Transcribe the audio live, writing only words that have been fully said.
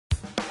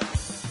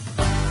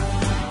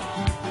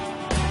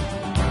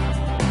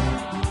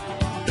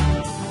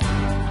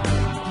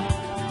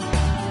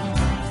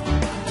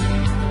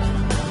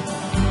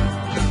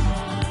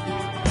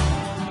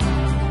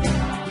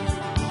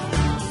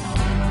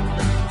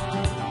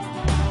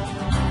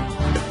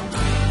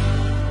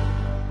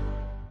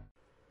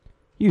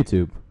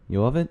YouTube.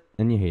 You love it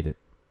and you hate it.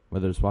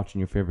 Whether it's watching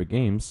your favorite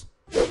games.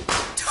 Top of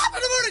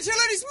the morning to you,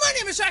 ladies. My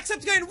name is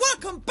Jacksepticeye and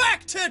welcome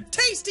back to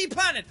Tasty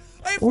Planet.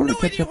 Or to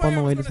catch up on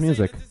the latest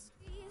music.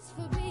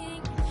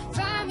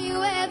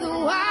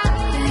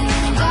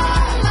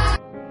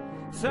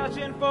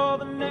 Searching for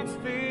the next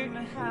thing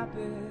to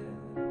happen.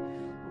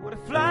 What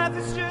if life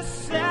is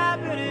just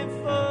happening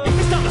for?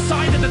 It's not the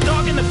sign of the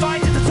dog in the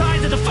fight, it's the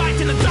sign of the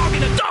fight and the dog in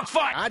the dog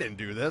fight. I didn't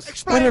do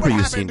this. Whatever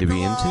you seem to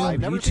be into,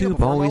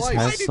 YouTube always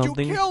has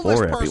something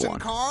for everyone.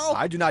 Carl?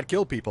 I do not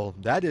kill people.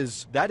 That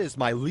is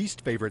my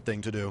least favorite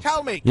thing to do.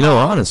 Tell me, You know,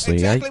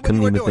 honestly, I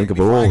couldn't even think of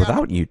a role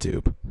without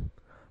YouTube.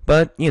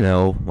 But, you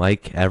know,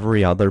 like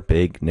every other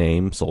big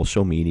name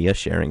social media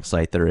sharing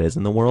site there is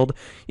in the world,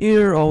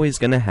 you're always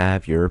gonna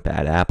have your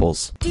bad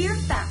apples. Dear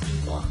fat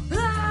people.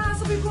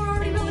 Some people are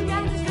already really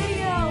mad at this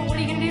video. What are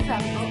you gonna do,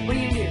 fat people? What are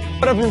you gonna do?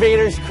 What up,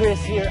 invaders? Chris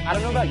here. I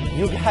don't know about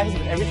you guys,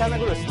 but every time I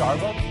go to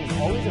Starbucks,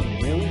 there's always a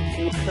really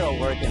cute girl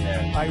working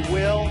there. I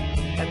will,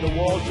 and the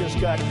wall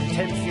just got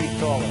 10 feet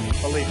taller,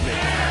 believe me.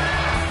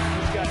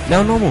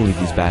 Now, normally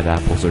these bad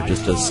apples are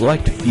just a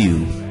select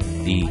few,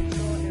 the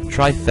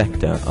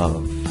trifecta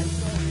of,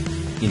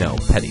 you know,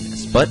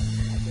 pettiness. But,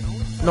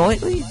 no,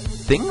 lately,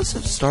 things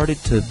have started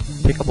to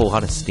pick up a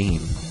lot of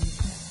steam.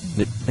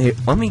 Hey,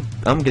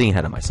 I'm getting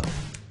ahead of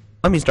myself.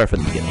 Let me start from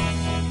the beginning.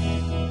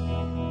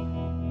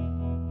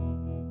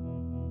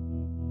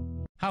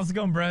 How's it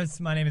going, bros?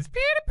 My name is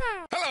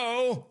PewDiePie.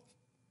 Hello!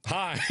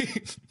 Hi!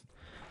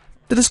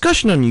 The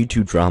discussion on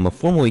YouTube drama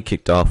formally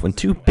kicked off when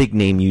two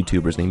big-name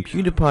YouTubers named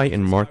PewDiePie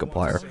and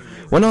Markiplier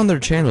went on their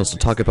channels to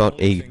talk about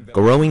a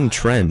growing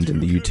trend in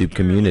the YouTube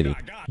community.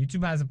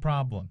 YouTube has a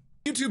problem.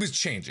 YouTube is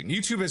changing.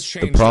 YouTube has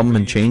changed. The problem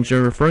and change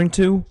they're referring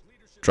to?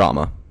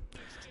 Drama.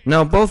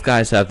 Now, both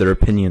guys have their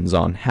opinions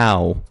on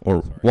how, or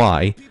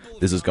why,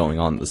 this is going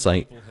on the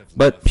site,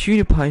 but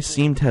PewDiePie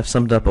seemed to have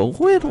summed up a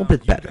little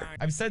bit better.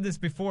 I've said this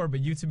before,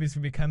 but YouTube is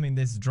becoming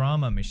this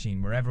drama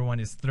machine where everyone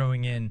is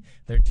throwing in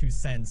their 2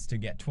 cents to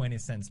get 20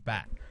 cents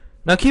back.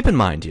 Now keep in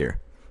mind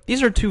here,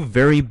 these are two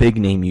very big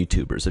name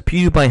YouTubers, with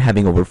PewDiePie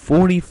having over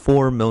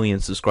 44 million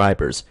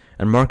subscribers,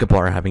 and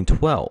Markiplier having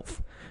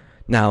 12.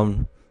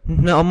 Now,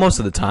 most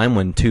of the time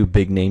when two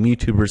big name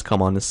YouTubers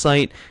come on the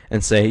site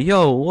and say,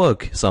 yo,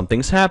 look,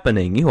 something's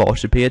happening, you all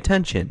should pay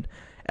attention,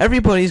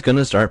 everybody's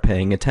gonna start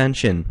paying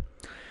attention.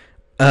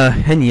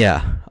 And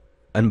yeah,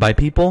 and by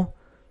people,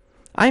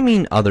 I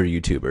mean other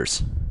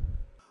YouTubers.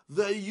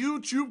 The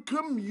YouTube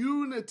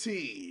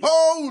community.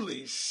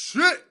 Holy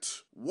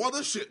shit! What a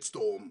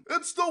shitstorm.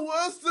 It's the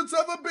worst it's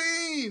ever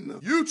been.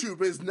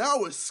 YouTube is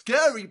now a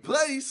scary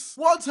place.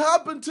 What's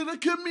happened to the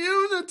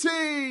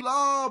community?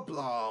 Blah,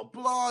 blah,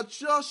 blah.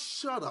 Just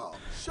shut up.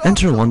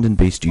 Enter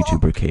London-based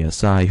YouTuber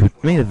KSI, who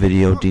made a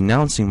video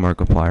denouncing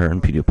Markiplier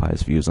and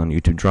PewDiePie's views on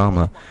YouTube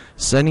drama,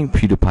 citing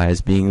PewDiePie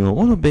as being a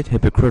little bit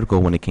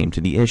hypocritical when it came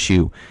to the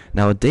issue.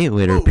 Now, a day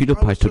later,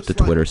 PewDiePie took to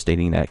Twitter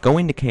stating that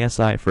going to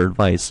KSI for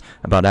advice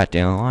about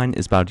acting online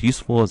is about as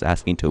useful as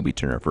asking Toby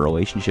Turner for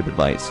relationship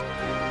advice.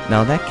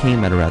 Now, that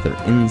came at a rather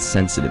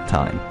insensitive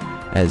time,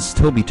 as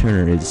Toby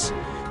Turner is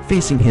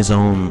facing his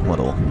own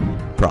little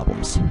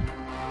problems.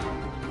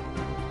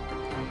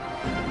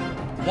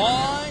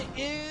 What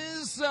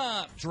is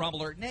up,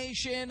 Dramology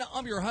Nation?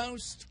 I'm your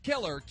host,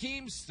 Killer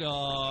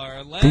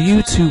Keemstar. The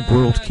YouTube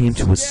world came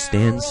to a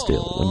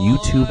standstill when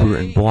YouTuber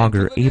and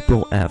blogger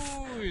April F.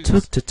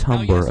 took to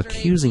Tumblr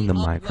accusing the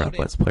Minecraft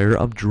Let's Player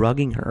of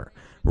drugging her,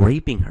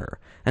 raping her,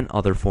 and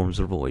other forms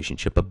of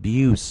relationship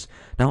abuse.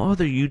 Now,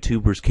 other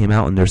YouTubers came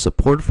out in their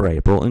support for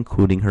April,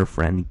 including her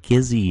friend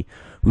Gizzy,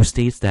 who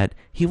states that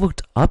he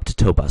looked up to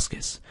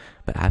Tobuscus,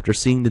 but after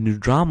seeing the new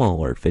Drama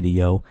Alert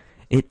video,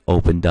 it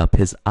opened up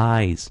his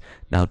eyes.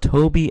 Now,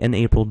 Toby and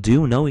April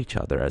do know each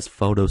other, as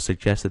photos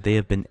suggest that they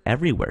have been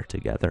everywhere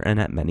together and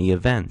at many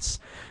events,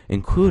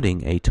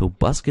 including a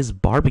Tobuscus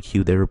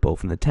barbecue they were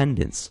both in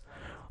attendance.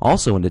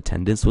 Also in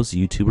attendance was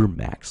YouTuber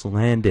Max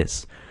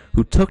Landis,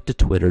 who took to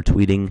Twitter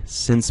tweeting,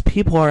 "Since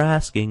people are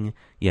asking,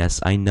 yes,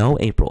 I know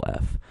April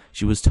F.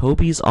 She was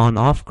Toby's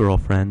on-off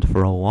girlfriend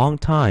for a long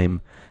time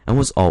and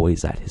was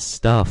always at his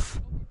stuff.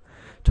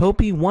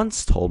 Toby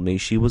once told me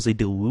she was a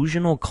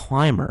delusional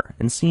climber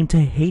and seemed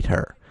to hate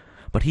her,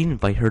 but he'd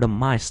invite her to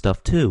my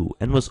stuff too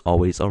and was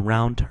always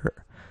around her.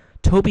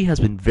 Toby has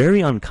been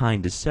very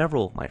unkind to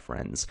several of my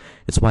friends.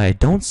 It's why I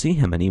don't see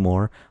him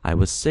anymore. I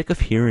was sick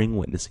of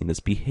witnessing this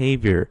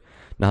behavior."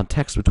 Now,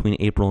 texts between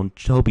April and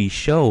Toby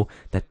show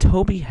that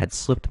Toby had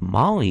slipped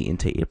Molly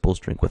into April's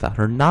drink without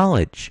her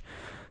knowledge.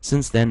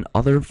 Since then,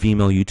 other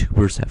female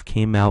YouTubers have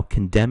came out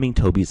condemning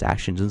Toby's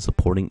actions and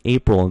supporting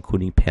April,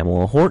 including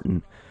Pamela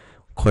Horton,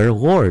 Claire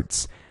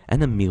Lords,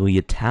 and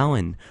Amelia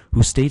Talon,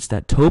 who states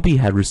that Toby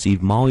had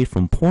received Molly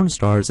from porn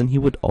stars and he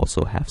would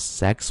also have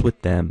sex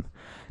with them.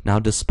 Now,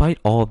 despite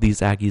all of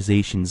these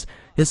accusations,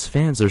 his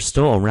fans are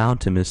still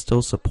around him and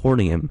still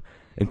supporting him,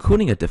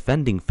 including a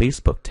defending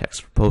Facebook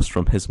text post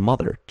from his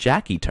mother,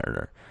 Jackie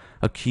Turner,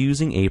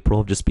 accusing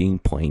April of just being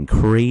plain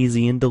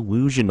crazy and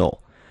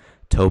delusional.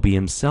 Toby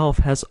himself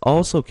has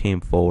also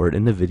came forward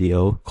in a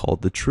video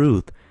called The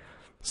Truth,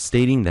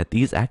 stating that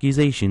these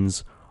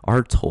accusations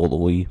are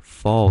totally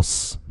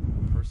false.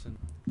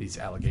 These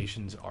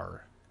allegations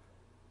are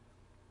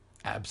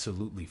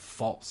absolutely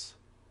false.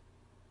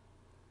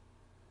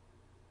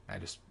 I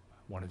just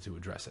wanted to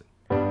address it.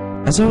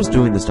 As I was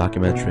doing this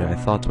documentary, I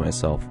thought to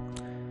myself,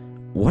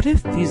 what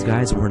if these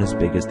guys weren't as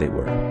big as they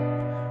were?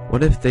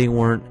 What if they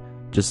weren't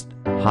just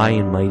high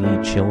and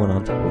mighty, chilling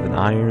on top of an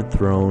iron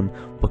throne,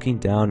 looking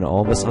down at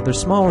all of us other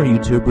smaller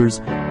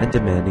YouTubers and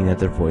demanding that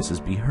their voices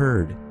be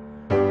heard?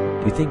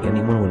 Do you think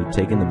anyone would have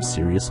taken them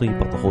seriously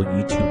about the whole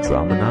YouTube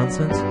drama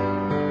nonsense?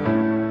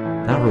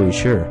 Not really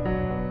sure.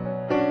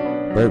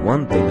 But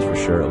one thing's for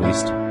sure, at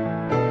least.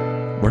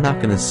 We're not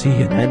going to see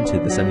an end to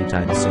this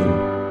anytime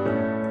soon.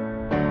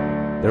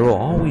 There will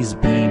always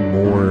be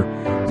more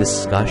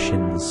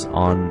discussions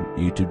on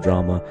YouTube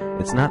drama.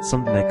 It's not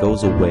something that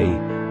goes away.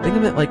 Think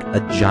of it like a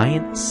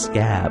giant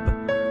scab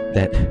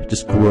that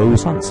just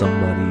grows on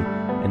somebody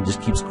and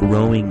just keeps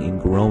growing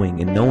and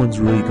growing, and no one's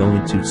really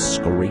going to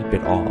scrape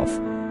it off.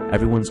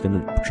 Everyone's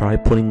going to try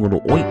putting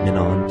little ointment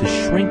on to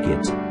shrink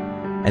it,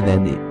 and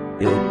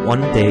then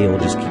one day it'll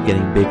just keep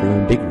getting bigger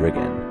and bigger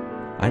again.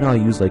 I know I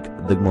use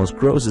like the most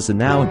grossest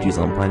analogies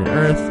on planet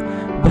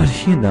Earth,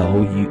 but you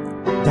know,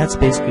 that's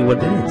basically what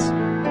it is.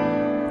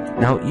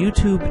 Now,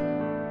 YouTube,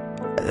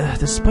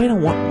 despite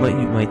on what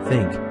you might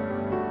think,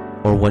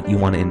 or what you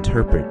want to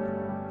interpret,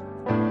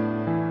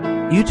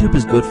 YouTube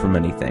is good for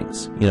many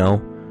things, you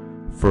know,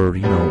 for,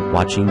 you know,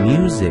 watching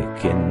music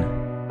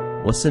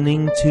and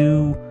listening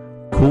to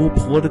cool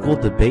political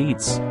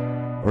debates,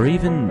 or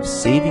even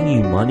saving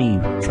you money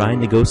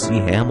trying to go see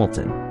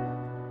Hamilton.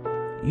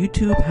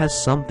 YouTube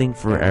has something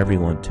for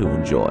everyone to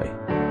enjoy.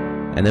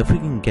 And if we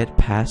can get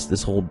past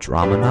this whole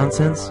drama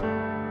nonsense,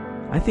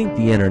 I think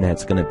the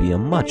internet's going to be a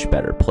much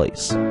better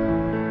place.